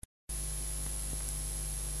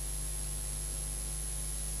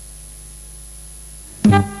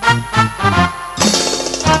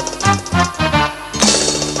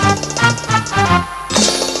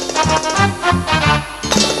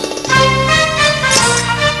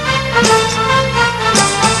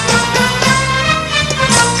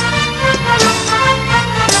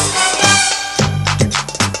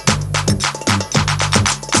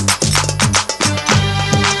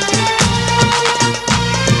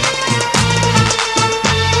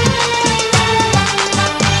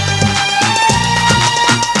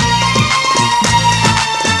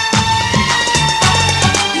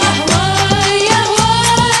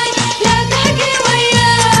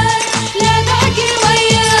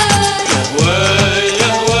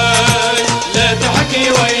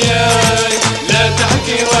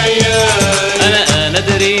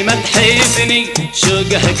تحبني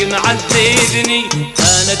شوقك معذبني،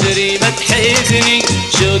 انا ادري ما تحبني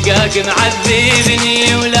شوقك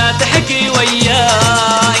معذبني، ولا تحكي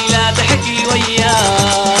وياي لا تحكي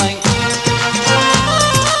وياي.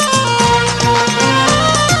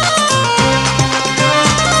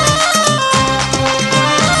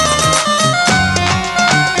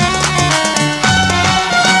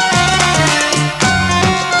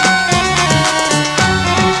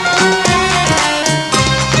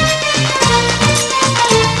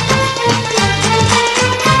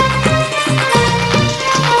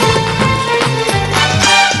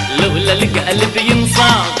 القلب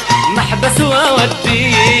ينصاب محبس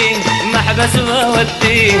ووديه محبس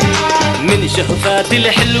ووديه، من شهفات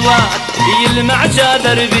الحلوات يلمع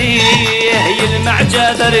جادر بيه يلمع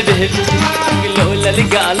جادر به، لولا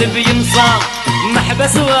القلب ينصاب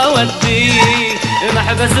محبس ووديه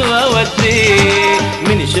محبس ووديه،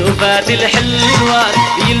 من شهفات الحلوات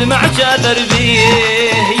يلمع جادر بيه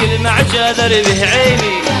يلمع جادر به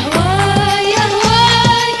عيني.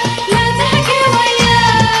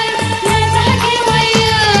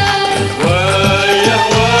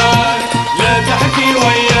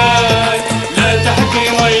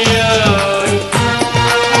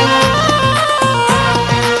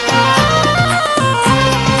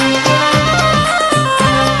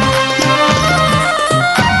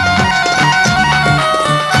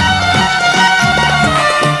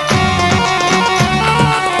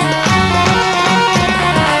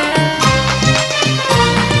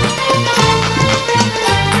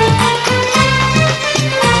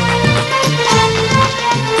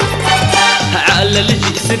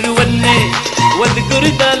 الجسر والني واذكر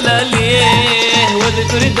دلالي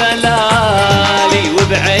واذكر دلالي،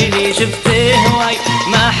 وبعيني شفته هواي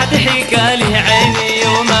ما حد حكالي عيني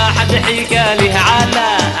وما حد حكالي،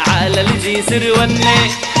 على الجسر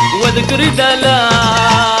والني واذكر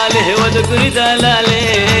دلالي واذكر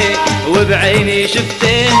دلالي، وبعيني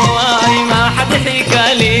شفته هواي ما حد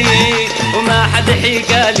حكالي وما حد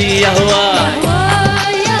حكالي يا هواي.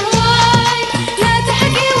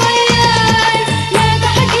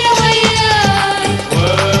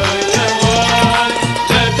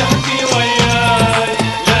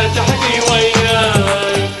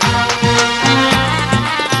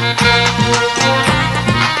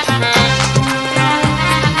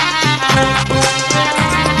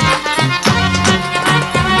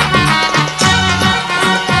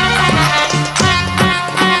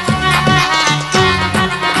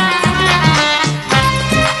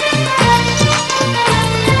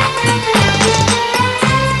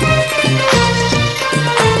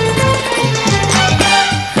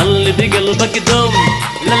 بقلبك دوم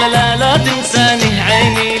لا لا لا لا تنساني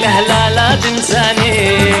عيني لا لا لا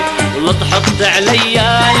تنساني، ولا تحط علي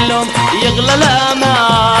اللوم يغلى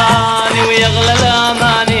الاماني ويغلى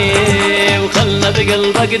الاماني، وخلنا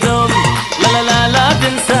بقلبك دوم لا لا لا لا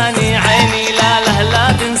تنساني عيني لا لا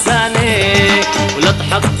لا تنساني، ولا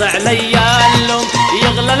تحط علي اللوم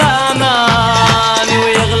يغلى الاماني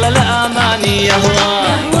ويغلى الاماني يا هواي.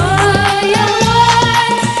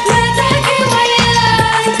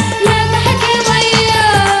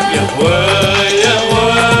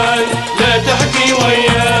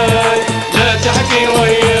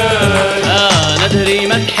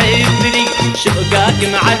 شوقك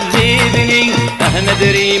معذبني انا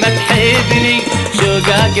ادري ما تحبني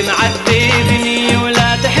شوقك معذبني،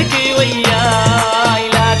 ولا تحكي وياي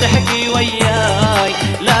لا تحكي وياي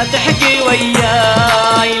لا تحكي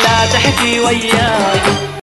وياي لا تحكي وياي.